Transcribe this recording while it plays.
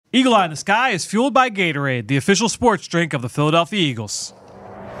Eagle Eye in the Sky is fueled by Gatorade, the official sports drink of the Philadelphia Eagles.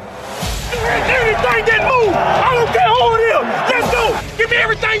 Anything that moves, I don't care who it is. Let's go. Give me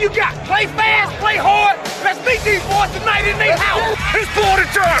everything you got. Play fast, play hard. Let's meet these boys tonight in their house. It's party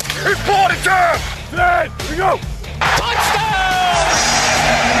time. It's party time. Here we go. Touchdown!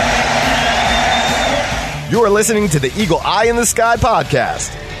 You are listening to the Eagle Eye in the Sky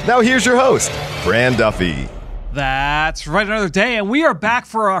podcast. Now here's your host, Fran Duffy. That's right, another day, and we are back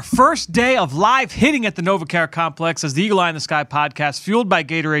for our first day of live hitting at the NovaCare Complex as the Eagle Eye in the Sky podcast, fueled by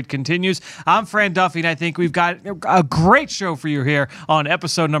Gatorade, continues. I'm Fran Duffy, and I think we've got a great show for you here on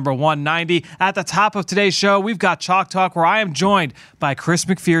episode number 190. At the top of today's show, we've got Chalk Talk, where I am joined by Chris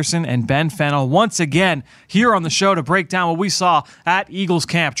McPherson and Ben Fennell once again here on the show to break down what we saw at Eagles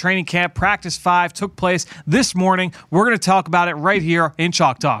Camp. Training camp, practice 5 took place this morning. We're going to talk about it right here in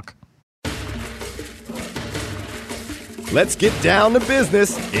Chalk Talk. Let's get down to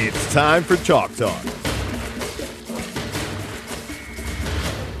business. It's time for Chalk Talk.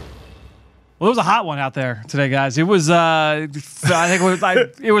 Well, it was a hot one out there today, guys. It was, I think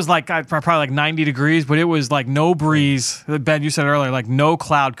it was probably like 90 degrees, but it was like no breeze. Ben, you said earlier, like no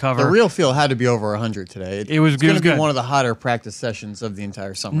cloud cover. The real feel had to be over 100 today. It was going to be good. One of the hotter practice sessions of the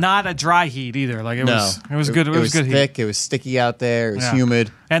entire summer. Not a dry heat either. Like it was good. It was good thick. heat. It was sticky out there. It was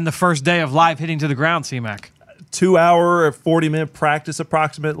humid. And the first day of live hitting to the ground, C-Mac. 2-hour, 40-minute practice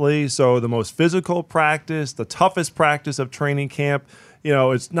approximately. So the most physical practice, the toughest practice of training camp. You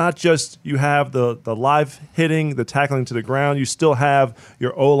know, it's not just you have the live hitting, the tackling to the ground. You still have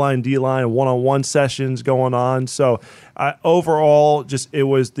your O-line, D-line, one-on-one sessions going on. So overall, it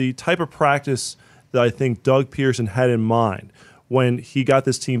was the type of practice that I think Doug Pearson had in mind when he got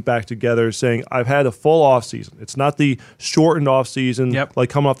this team back together, saying, I've had a full offseason. It's not the shortened offseason like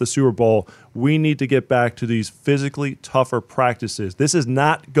coming off the Super Bowl. We need to get back to these physically tougher practices. This is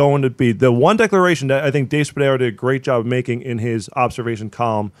not going to be the one declaration that I think Dave Spadaro did a great job of making in his observation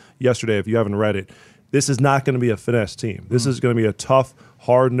column yesterday, if you haven't read it. This is not going to be a finesse team. This is going to be a tough,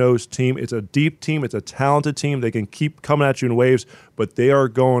 hard-nosed team. It's a deep team. It's a talented team. They can keep coming at you in waves, but they are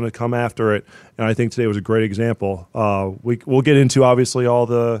going to come after it. And I think today was a great example. We'll get into, obviously, all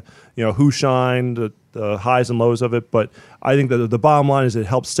the who shined, the highs and lows of it, but I think that the bottom line is it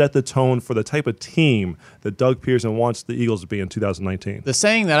helps set the tone for the type of team that Doug Pearson wants the Eagles to be in 2019. The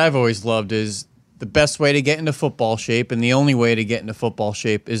saying that I've always loved is the best way to get into football shape and the only way to get into football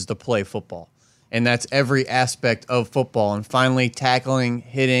shape is to play football. And that's every aspect of football. And finally, tackling,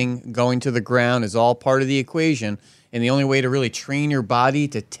 hitting, going to the ground is all part of the equation. And the only way to really train your body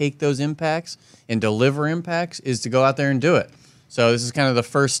to take those impacts and deliver impacts is to go out there and do it. So this is kind of the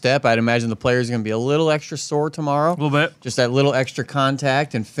first step. I'd imagine the players are going to be a little extra sore tomorrow. A little bit. Just that little extra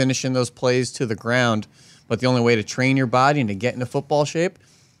contact and finishing those plays to the ground. But the only way to train your body and to get into football shape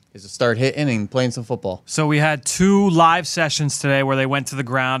is to start hitting and playing some football. So we had 2 live sessions today where they went to the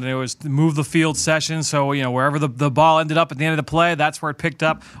ground, and it was move the field session. So, wherever the ball ended up at the end of the play, that's where it picked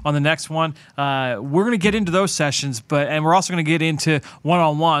up on the next one. We're going to get into those sessions, and we're also going to get into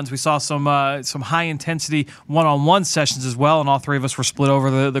one-on-ones. We saw some high-intensity one-on-one sessions as well, and all 3 of us were split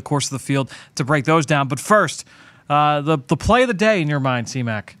over the course of the field to break those down. But first, the play of the day in your mind,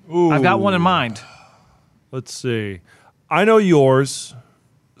 C-Mac. I've got one in mind. Let's see. I know yours.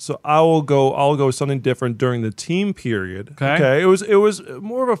 So I will go with something different during the team period. Okay. It was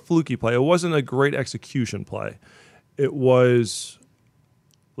more of a fluky play. It wasn't a great execution play. It was, I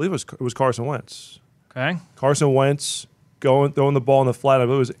believe it was Carson Wentz. Okay. Carson Wentz throwing the ball in the flat. I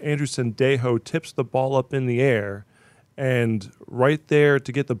believe it was Andrew Sendejo tips the ball up in the air, and right there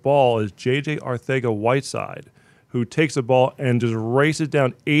to get the ball is J.J. Arcega-Whiteside, who takes the ball and just races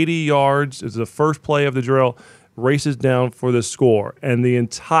down 80 yards. It's the first play of the drill. Races down for the score, and the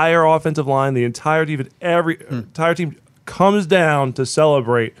entire offensive line, the entire team, entire team comes down to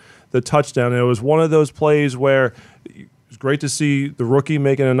celebrate the touchdown. And it was one of those plays where it was great to see the rookie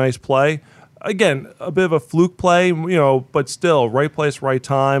making a nice play. Again, a bit of a fluke play, but still right place, right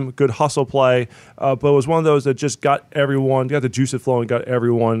time, good hustle play. But it was one of those that just got the juice flowing, got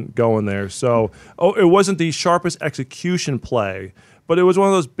everyone going there. So it wasn't the sharpest execution play, but it was one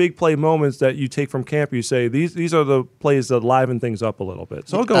of those big play moments that you take from camp. You say, these are the plays that liven things up a little bit.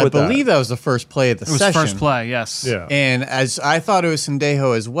 So I'll go with that. I believe that was the first play of the session. It was first play, yes. Yeah. And as I thought it was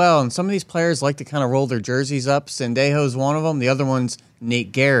Sendejo as well. And some of these players like to kind of roll their jerseys up. Sendejo's one of them. The other one's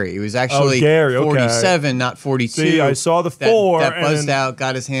Nate Gary. He was actually 47, not 42. See, I saw the 4. That buzzed out,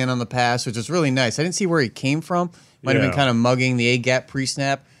 got his hand on the pass, which was really nice. I didn't see where he came from. Might have been kind of mugging the A-gap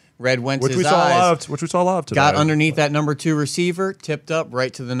pre-snap. Read Wentz's eyes. Which we saw a lot of today. Got underneath that number 2 receiver, tipped up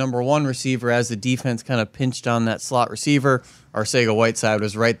right to the number 1 receiver as the defense kind of pinched on that slot receiver. Arcega-Whiteside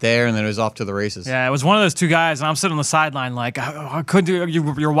was right there, and then it was off to the races. Yeah, it was one of those two guys, and I'm sitting on the sideline like, I couldn't do.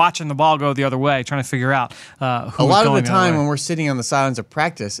 You're watching the ball go the other way, trying to figure out who A was lot of going the time way. when we're sitting on the sidelines of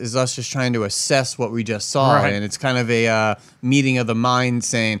practice is us just trying to assess what we just saw, Right. and it's kind of a meeting of the mind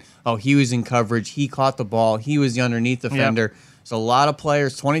saying, oh, he was in coverage, he caught the ball, he was the underneath defender. There's a lot of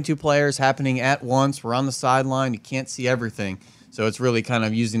players, 22 players happening at once. We're on the sideline. You can't see everything. So it's really kind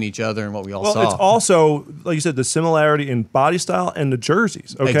of using each other and what we all Well, saw. it's also, like you said, the similarity in body style and the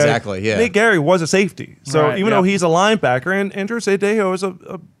jerseys. Okay? Exactly, yeah. Nate Gary was a safety. So Right, even yep. though he's a linebacker, and Andrew Cedejo is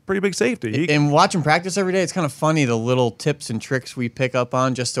a pretty big safety. And watching practice every day, it's kind of funny the little tips and tricks we pick up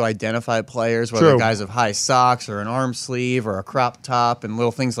on just to identify players, whether True. guys have high socks or an arm sleeve or a crop top and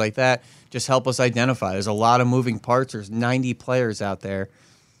little things like that, just help us identify. There's a lot of moving parts. There's 90 players out there.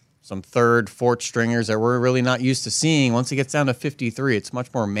 Some third, fourth stringers that we're really not used to seeing. Once it gets down to 53, it's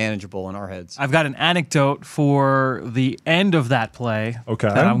much more manageable in our heads. I've got an anecdote for the end of that play Okay.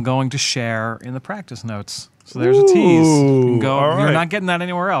 that I'm going to share in the practice notes. So there's a tease. You can go. all You're right. not getting that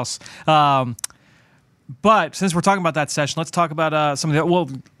anywhere else. But since we're talking about that session, let's talk about some of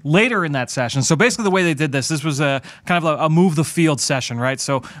the later in that session. So basically, the way they did this was a kind of a move the field session, right?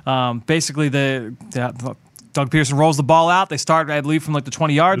 So basically, Doug Peterson rolls the ball out. They start, I believe, from like the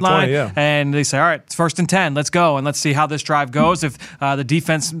 20-yard The line, 20, yeah. and they say, "All right, it's 1st and 10. Let's go, and let's see how this drive goes." If the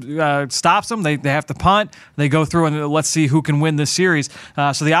defense stops them, they have to punt. They go through, and let's see who can win this series.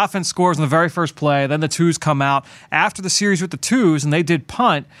 So the offense scores in the very first play. Then the twos come out after the series with the twos, and they did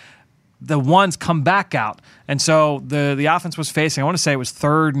punt. The ones come back out. And so the offense was facing, I want to say it was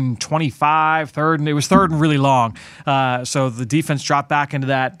 3rd and 25, it was 3rd and really long. So the defense dropped back into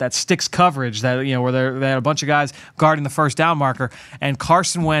that sticks coverage that, where they had a bunch of guys guarding the first down marker. And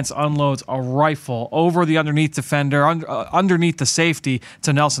Carson Wentz unloads a rifle over the underneath defender, underneath the safety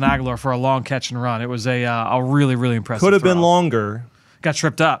to Nelson Aguilar for a long catch and run. It was a really, really impressive Could have been throw. longer, Got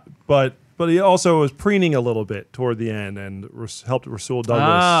tripped up. but he also was preening a little bit toward the end and helped Rasul Douglas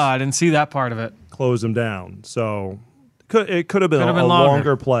I didn't see that part of it. close him down. So it could have been Could have a been longer.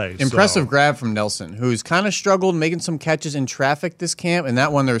 longer play. Impressive So. grab from Nelson, who's kind of struggled making some catches in traffic this camp. And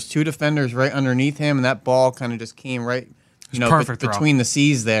that one, there was 2 defenders right underneath him, and that ball kind of just came right, perfect throw. between the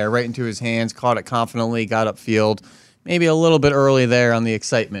C's there, right into his hands. Caught it confidently, got upfield. Maybe a little bit early there on the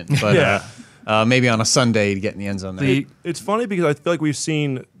excitement, but Yeah. maybe on a Sunday to get in the end zone there. It's funny because I feel like we've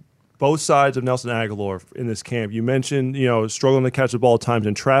seen both sides of Nelson Aguilar in this camp. You mentioned, struggling to catch the ball at times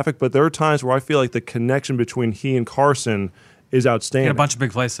in traffic, but there are times where I feel like the connection between he and Carson is outstanding. He had a bunch of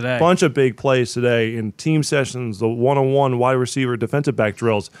big plays today. Bunch of big plays today in team sessions, the one-on-one wide receiver defensive back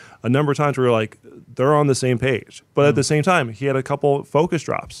drills. A number of times we were like, they're on the same page. But at the same time, he had a couple focus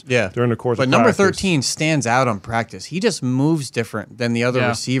drops during the course of But number practice. 13 stands out on practice. He just moves different than the other Yeah.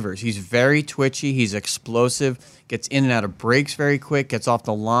 receivers. He's very twitchy. He's explosive. Gets in and out of breaks very quick. Gets off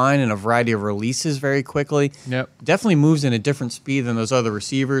the line in a variety of releases very quickly. Yep. Definitely moves in a different speed than those other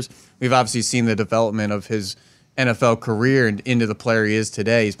receivers. We've obviously seen the development of his NFL career and into the player he is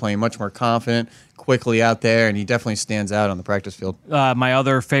today. He's playing much more confident, quickly out there, and he definitely stands out on the practice field. My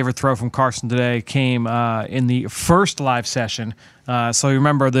other favorite throw from Carson today came in the first live session. So you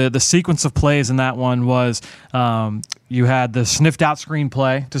remember the sequence of plays in that one was you had the sniffed out screen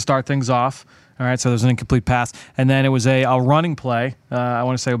play to start things off. All right, so there's an incomplete pass. And then it was a running play. I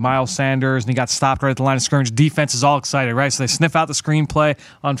want to say Miles Sanders, and he got stopped right at the line of scrimmage. Defense is all excited, right? So they sniff out the screen play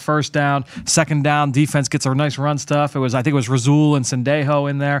on first down. Second down, defense gets a nice run stuff. I think it was Rasul and Sendejo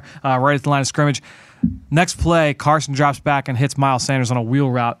in there right at the line of scrimmage. Next play, Carson drops back and hits Miles Sanders on a wheel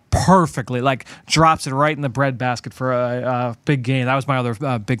route perfectly, drops it right in the breadbasket for a big gain. That was my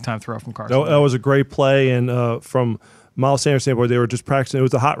other big-time throw from Carson. That was a great play, and from Miles Sanders' standpoint, they were just practicing. It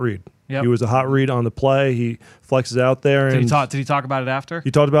was a hot read. Yep. He was a hot read on the play. He flexes out there. Did and he talk about it after? He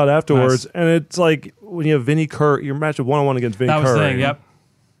talked about it afterwards. Nice. And it's like when you have Vinny Curry, you're matched one-on-one against Vinny Curry. That was the thing, yep.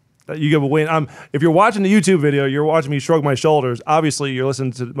 You give a win. If you're watching the YouTube video, you're watching me shrug my shoulders. Obviously, you're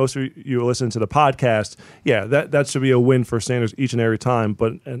listening to most of you are listening to the podcast. Yeah, that should be a win for Sanders each and every time.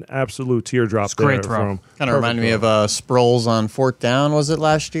 But an absolute teardrop there. great throw. From Kind of reminded me of Sproles on 4th down, was it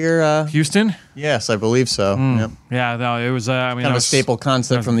last year? Houston? Yes, I believe so. Yep. Yeah, no, it was. Kind of a staple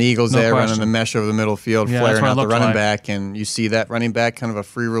concept from the Eagles no there, question. running the mesh over the middle field, Yeah, that's flaring what it out the looked running like. back, and you see that running back kind of a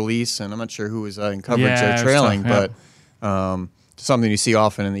free release, and I'm not sure who was in coverage Yeah, it there was trailing, tough, but something you see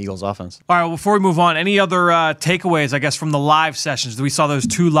often in the Eagles offense. All right, well, before we move on, any other takeaways, I guess, from the live sessions? We saw those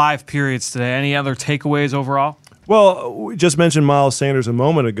 2 live periods today. Any other takeaways overall? Well, we just mentioned Miles Sanders a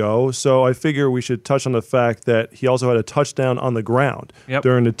moment ago, so I figure we should touch on the fact that he also had a touchdown on the ground Yep.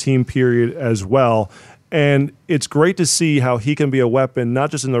 during the team period as well. And it's great to see how he can be a weapon,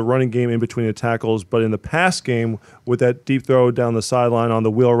 not just in the running game in between the tackles, but in the pass game with that deep throw down the sideline on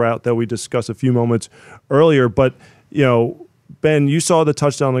the wheel route that we discussed a few moments earlier. But, Ben, you saw the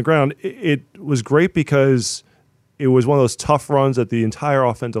touchdown on the ground. It was great because it was one of those tough runs that the entire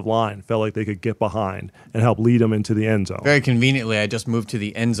offensive line felt like they could get behind and help lead them into the end zone. Very conveniently, I just moved to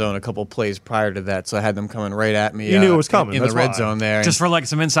the end zone a couple plays prior to that, so I had them coming right at me. You knew it was coming. In That's the red why. zone there. Just for like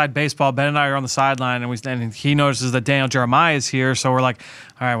some inside baseball, Ben and I are on the sideline, and he notices that Daniel Jeremiah is here. So we're like,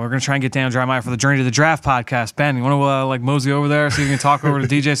 all right, we're going to try and get Daniel Jeremiah for the Journey to the Draft podcast. Ben, you want to like mosey over there so you can talk over to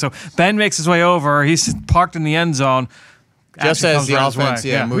DJ? So Ben makes his way over. He's parked in the end zone. Just Action as comes the right his offense,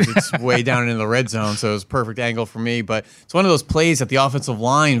 way. moved its way down into the red zone, so it was a perfect angle for me. But it's one of those plays that the offensive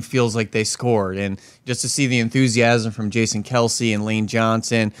line feels like they scored. And just to see the enthusiasm from Jason Kelsey and Lane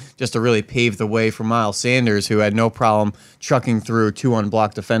Johnson, just to really pave the way for Miles Sanders, who had no problem trucking through 2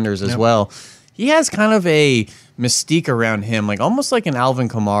 unblocked defenders as well. He has kind of a mystique around him, like almost like an Alvin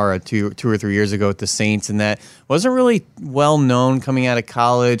Kamara two or 3 years ago with the Saints, and that wasn't really well known coming out of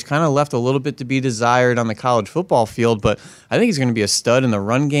college, kind of left a little bit to be desired on the college football field, but I think he's going to be a stud in the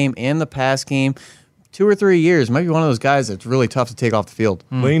run game and the pass game. 2 or 3 years, might be one of those guys that's really tough to take off the field.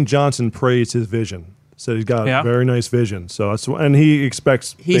 Lane Johnson praised his vision. Said he's got very nice vision. So and he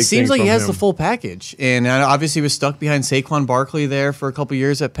expects. He big seems things like he from has him. the full package, and obviously was stuck behind Saquon Barkley there for a couple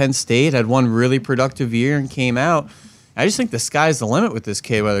years at Penn State. Had one really productive year and came out. I just think the sky's the limit with this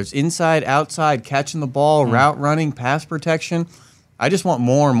kid, whether it's inside, outside, catching the ball, route running, pass protection. I just want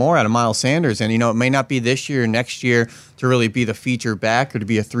more and more out of Miles Sanders, and it may not be this year or next year to really be the feature back or to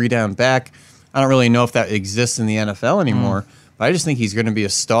be a 3-down back. I don't really know if that exists in the NFL anymore. But I just think he's going to be a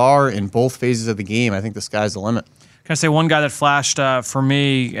star in both phases of the game. I think the sky's the limit. Can I say one guy that flashed for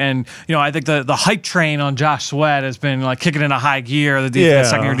me, and I think the hype train on Josh Sweat has been like kicking in a high gear. The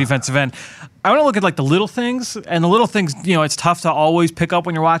second-year defensive end. I want to look at like the little things, and the little things, it's tough to always pick up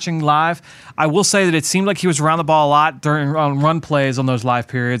when you're watching live. I will say that it seemed like he was around the ball a lot during run plays on those live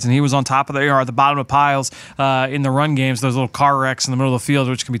periods, and he was on top of at the bottom of piles in the run games. Those little car wrecks in the middle of the field,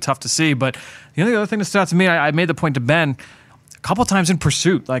 which can be tough to see. But the other thing that stood out to me, I made the point to Ben. A couple times in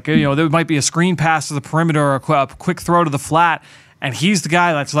pursuit, like there might be a screen pass to the perimeter or a quick throw to the flat, and he's the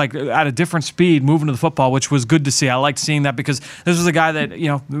guy that's like at a different speed moving to the football, which was good to see. I liked seeing that because this was a guy that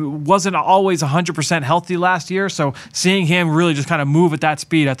wasn't always 100% healthy last year, so seeing him really just kind of move at that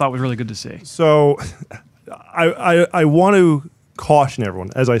speed, I thought was really good to see. So, I want to caution everyone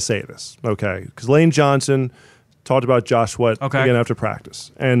as I say this, okay? Because Lane Johnson talked about Josh Sweat again after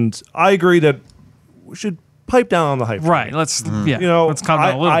practice, and I agree that we should pipe down on the hype. Right. Let's calm down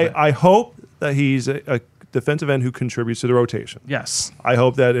a little bit. I hope that he's a defensive end who contributes to the rotation. Yes. I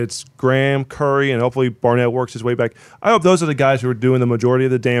hope that it's Graham, Curry, and hopefully Barnett works his way back. I hope those are the guys who are doing the majority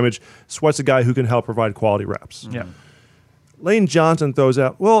of the damage. Sweat's a guy who can help provide quality reps. Yeah. Lane Johnson throws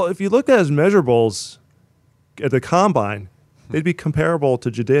out, well, if you look at his measurables at the combine, they'd be comparable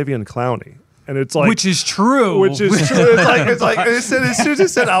to Jadeveon Clowney. And it's like, which is true. Which is true. It's like as soon as it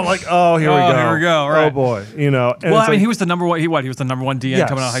said, I'm like, oh, here we go. Here we go. Right. Oh boy, And well, I mean, he was the number one. He was the number one DN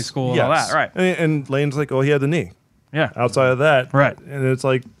coming out of high school and all that, right? And Lane's like, oh, he had the knee. Yeah. Outside of that, right? And it's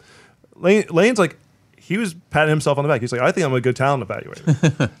like, Lane's like, he was patting himself on the back. He's like, I think I'm a good talent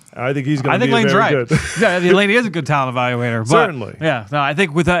evaluator. I think he's going to be Lane's very right. good. Yeah, Lane is a good talent evaluator. But Certainly. Yeah. No, I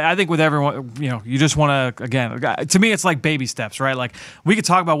think with everyone, you just want to, again, to me, it's like baby steps, right? Like we could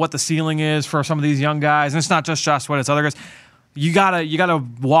talk about what the ceiling is for some of these young guys, and it's not just Josh Sweat; it's other guys. You gotta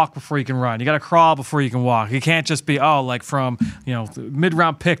walk before you can run. You gotta crawl before you can walk. You can't just be like from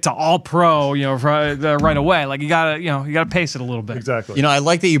mid-round pick to all pro right away. Like you gotta pace it a little bit. Exactly. I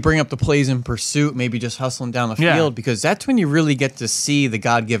like that you bring up the plays in pursuit, maybe just hustling down the field, because that's when you really get to see the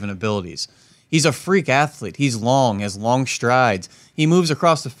God-given abilities. He's a freak athlete. He's has long strides. He moves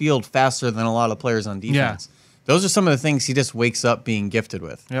across the field faster than a lot of players on defense. Yeah. Those are some of the things he just wakes up being gifted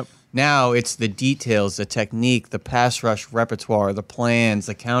with. Yep. Now it's the details, the technique, the pass rush repertoire, the plans,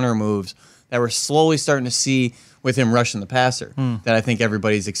 the counter moves that we're slowly starting to see with him rushing the passer that I think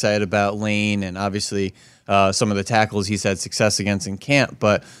everybody's excited about. Lane and obviously some of the tackles he's had success against in camp.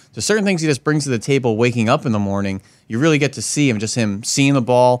 But there's certain things he just brings to the table waking up in the morning. You really get to see him seeing the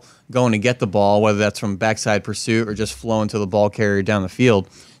ball, going to get the ball, whether that's from backside pursuit or just flowing to the ball carrier down the field.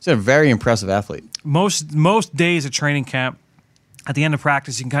 He's a very impressive athlete. Most days at training camp, at the end of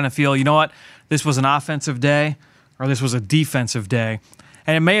practice, you can kind of feel, you know what, this was an offensive day or this was a defensive day.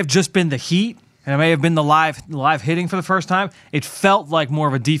 And it may have just been the heat, and it may have been the live hitting for the first time. It felt like more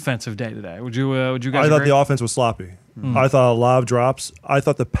of a defensive day today. Would you guys agree? I thought the offense was sloppy. I thought a lot of drops. I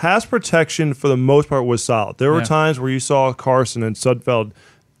thought the pass protection for the most part was solid. There were times where you saw Carson and Sudfeld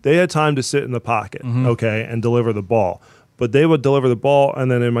they had time to sit in the pocket, okay, and deliver the ball. But they would deliver the ball, and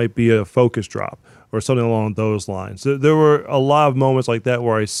then it might be a focus drop or something along those lines. There were a lot of moments like that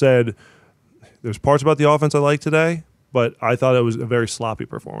where I said, there's parts about the offense I like today, but I thought it was a very sloppy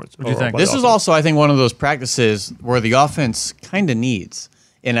performance. What do you think? This is also, I think, one of those practices where the offense kind of needs.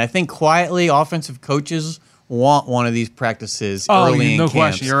 And I think quietly, offensive coaches want one of these practices early in no camps.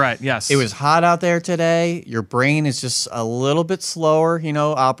 question. You're right. Yes. It was hot out there today. Your brain is just a little bit slower,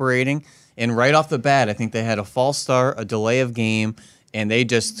 operating. And right off the bat, I think they had a false start, a delay of game, and they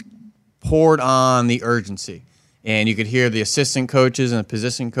just poured on the urgency. And you could hear the assistant coaches and the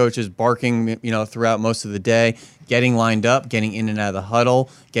position coaches barking, throughout most of the day, getting lined up, getting in and out of the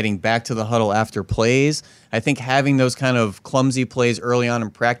huddle, getting back to the huddle after plays. I think having those kind of clumsy plays early on in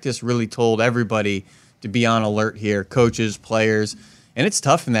practice really told everybody to be on alert here, coaches, players. And it's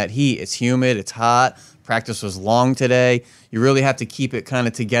tough in that heat. It's humid. It's hot. Practice was long today. You really have to keep it kind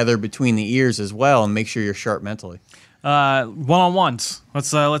of together between the ears as well and make sure you're sharp mentally. One-on-ones. Let's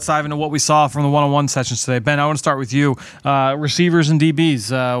dive into what we saw from the one-on-one sessions today. Ben, I want to start with you. Receivers and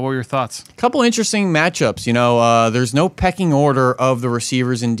DBs. What were your thoughts? A couple interesting matchups. There's no pecking order of the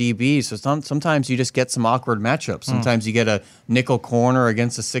receivers and DBs, so sometimes you just get some awkward matchups. Sometimes you get a nickel corner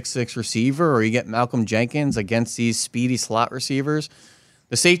against a 6'6" receiver, or you get Malcolm Jenkins against these speedy slot receivers.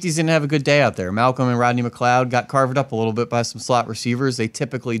 The safeties didn't have a good day out there. Malcolm and Rodney McLeod got carved up a little bit by some slot receivers they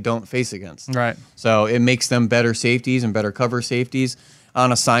typically don't face against. Right. So it makes them better safeties and better cover safeties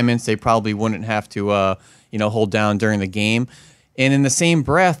on assignments they probably wouldn't have to hold down during the game. And in the same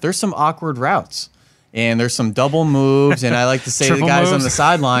breath, there's some awkward routes. And there's some double moves, and I like to say to the guys moves on the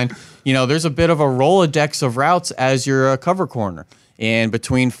sideline, there's a bit of a Rolodex of routes as your cover corner. And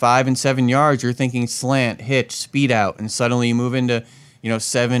between 5 and 7 yards, you're thinking slant, hitch, speed out, and suddenly you move into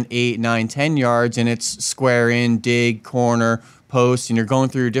 7, 8, 9, 10 yards, and it's square in, dig, corner, post, and you're going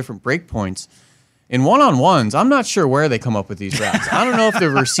through your different break points. In one-on-ones, I'm not sure where they come up with these routes. I don't know if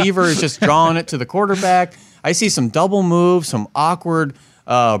the receiver is just drawing it to the quarterback. I see some double moves, some awkward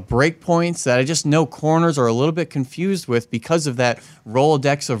break points that I just know corners are a little bit confused with because of that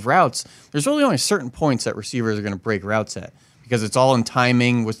Rolodex of routes. There's really only certain points that receivers are going to break routes at because it's all in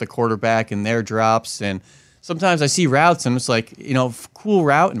timing with the quarterback and their drops. And sometimes I see routes and it's like, cool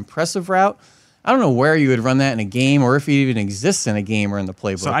route, impressive route. I don't know where you would run that in a game or if it even exists in a game or in the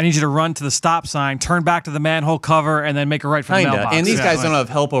playbook. So I need you to run to the stop sign, turn back to the manhole cover, and then make a right for the mailbox. And these guys don't have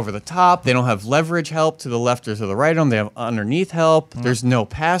help over the top. They don't have leverage help to the left or to the right of them. They have underneath help. There's no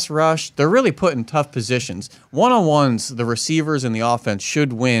pass rush. They're really put in tough positions. One-on-ones, the receivers and the offense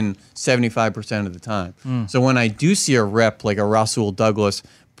should win 75% of the time. So when I do see a rep like a Rasul Douglas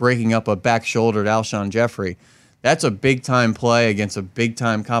breaking up a back-shouldered Alshon Jeffrey, that's a big-time play against a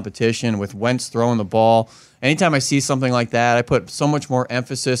big-time competition with Wentz throwing the ball. Anytime I see something like that, I put so much more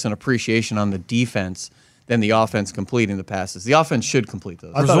emphasis and appreciation on the defense than the offense completing the passes. The offense should complete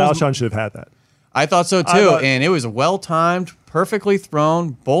those. I thought Alshon should have had that. I thought so too, and it was well-timed, perfectly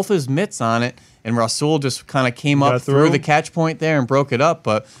thrown, both his mitts on it, and Rasul just kind of came up through the catch point there and broke it up.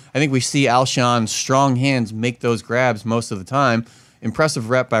 But I think we see Alshon's strong hands make those grabs most of the time.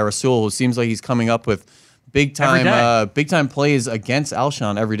 Impressive rep by Rasul, who seems like he's coming up with big time plays against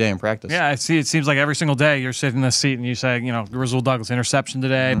Alshon every day in practice. Yeah, I see. It seems like every single day you're sitting in the seat and you say, Rasul Douglas interception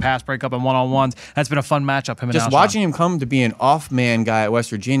today, pass breakup and one-on-ones. That's been a fun matchup. Him and just Alshon. Watching him come to be an off-man guy at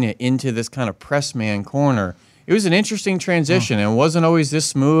West Virginia into this kind of press man corner. It was an interesting transition, and it wasn't always this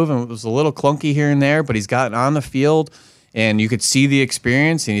smooth, and it was a little clunky here and there. But he's gotten on the field, and you could see the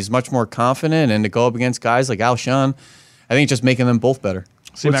experience, and he's much more confident. And to go up against guys like Alshon, I think it's just making them both better.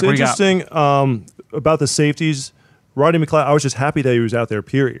 What's interesting about the safeties, Rodney McLeod, I was just happy that he was out there,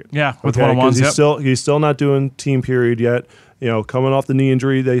 period. Yeah, with one-on-ones. He's still not doing team period yet. Coming off the knee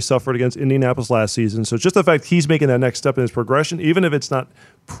injury they suffered against Indianapolis last season. So just the fact he's making that next step in his progression, even if it's not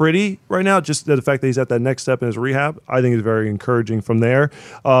pretty right now, just the fact that he's at that next step in his rehab, I think is very encouraging from there.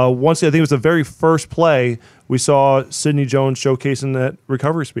 I think it was the very first play we saw Sidney Jones showcasing that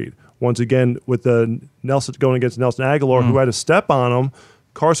recovery speed. Once again, with the Nelson going against Nelson Aguilar, who had a step on him.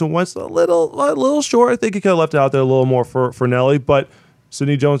 Carson Wentz a little short. I think he could have left it out there a little more for Nelly, but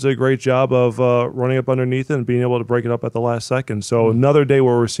Sidney Jones did a great job of running up underneath it and being able to break it up at the last second. So another day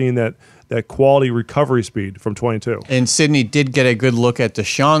where we're seeing that quality recovery speed from 22. And Sidney did get a good look at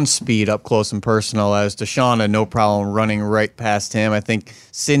Deshaun's speed up close and personal, as Deshaun had no problem running right past him. I think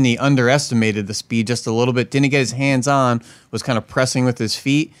Sidney underestimated the speed just a little bit, didn't get his hands on, was kind of pressing with his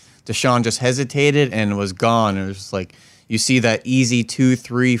feet. Deshaun just hesitated and was gone. It was just like you see that easy 2,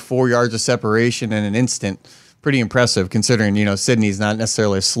 3, 4 yards of separation in an instant. pretty impressive considering, Sydney's not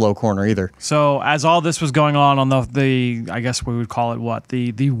necessarily a slow corner either. So as all this was going on the I guess we would call it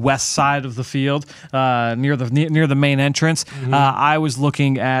the west side of the field, near the main entrance, I was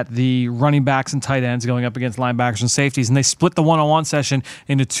looking at the running backs and tight ends going up against linebackers and safeties, and they split the one-on-one session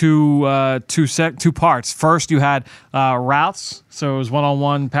into two parts. First, you had routes. So it was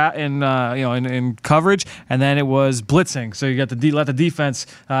one-on-one in coverage, and then it was blitzing. So you got to let the defense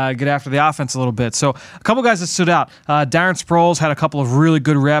get after the offense a little bit. So a couple guys that stood out. Darren Sproles had a couple of really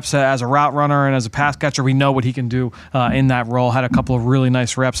good reps as a route runner and as a pass catcher. We know what he can do in that role. Had a couple of really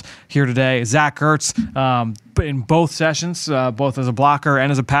nice reps here today. Zach Ertz, in both sessions, both as a blocker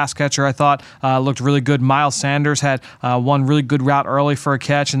and as a pass catcher, I thought looked really good. Miles Sanders had one really good route early for a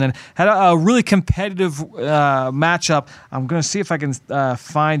catch, and then had a really competitive matchup. I'm going to see if I can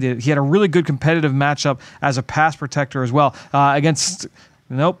find it. He had a really good competitive matchup as a pass protector as well against.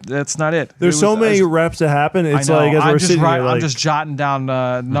 Nope, that's not it. There's so many reps that happen. It's like as we're sitting here, I'm just jotting down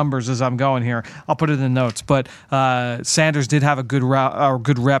numbers as I'm going here. I'll put it in the notes. But Sanders did have a good route or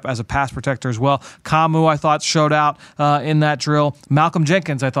good rep as a pass protector as well. Kamu, I thought, showed out in that drill. Malcolm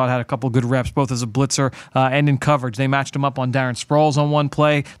Jenkins, I thought, had a couple good reps, both as a blitzer and in coverage. They matched him up on Darren Sproles on one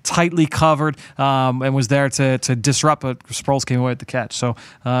play, tightly covered, and was there to disrupt, but Sproles came away with the catch. So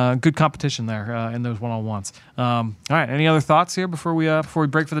good competition there in those one-on-ones. All right, any other thoughts here before we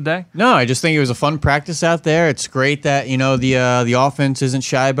break for the day? No, I just think it was a fun practice out there. It's great that the offense isn't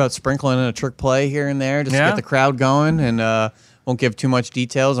shy about sprinkling in a trick play here and there just to get the crowd going, and won't give too much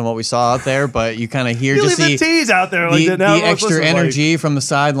details on what we saw out there, but you kind of hear you just leave the tease out there like the extra energy from the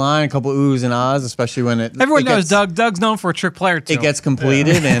sideline, a couple oohs and ahs, especially when everyone knows Doug's known for a trick player too. It gets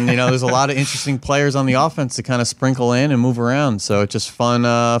completed, and there's a lot of interesting players on the offense to kind of sprinkle in and move around. So it's just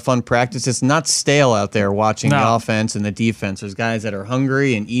fun practice. It's not stale out there watching the offense and the defense. There's guys that are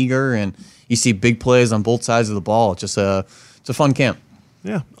hungry and eager, and you see big plays on both sides of the ball. It's just it's a fun camp.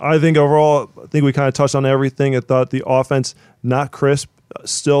 Yeah, I think overall, we kind of touched on everything. I thought the offense, not crisp,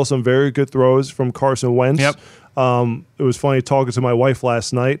 still some very good throws from Carson Wentz. Yep. It was funny talking to my wife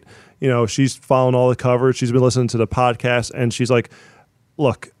last night. She's following all the coverage. She's been listening to the podcast, and she's like,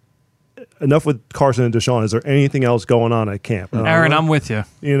 look, enough with Carson and Deshaun. Is there anything else going on at camp? Aaron, I'm with you.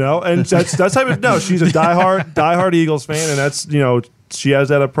 And that's type of, no, she's a diehard Eagles fan, and that's, she has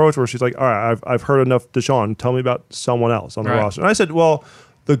that approach where she's like, all right, I've heard enough Deshaun. Tell me about someone else on the roster. And I said, well,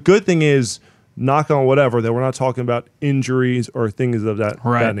 the good thing is, knock on whatever, that we're not talking about injuries or things of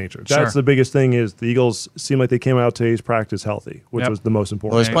that nature. That's the biggest thing is the Eagles seem like they came out today's practice healthy, which was the most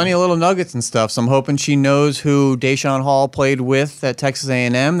important. Well, there's plenty of little nuggets and stuff, so I'm hoping she knows who Deshaun Hall played with at Texas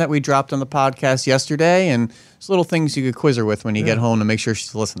A&M that we dropped on the podcast yesterday, and there's little things you could quiz her with when you get home to make sure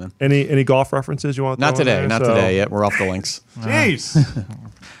she's listening. Any golf references you want to Not today yet. We're off the links. Jeez.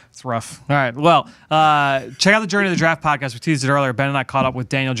 It's rough. All right. Well, check out the Journey of the Draft podcast. We teased it earlier. Ben and I caught up with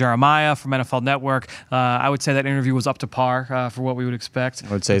Daniel Jeremiah from NFL Network. I would say that interview was up to par for what we would expect.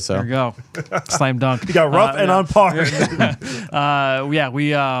 I would say so. There you go. Slam dunk. You got rough and on par.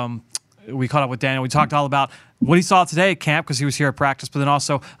 We caught up with Daniel. We talked all about what he saw today at camp because he was here at practice, but then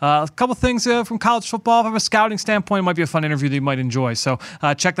also a couple things from college football from a scouting standpoint. It might be a fun interview that you might enjoy. So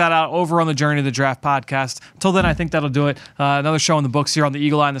check that out over on the Journey of the Draft podcast. Until then, I think that'll do it. Another show in the books here on the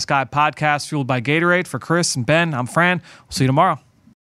Eagle Eye in the Sky podcast, fueled by Gatorade. For Chris and Ben, I'm Fran. We'll see you tomorrow.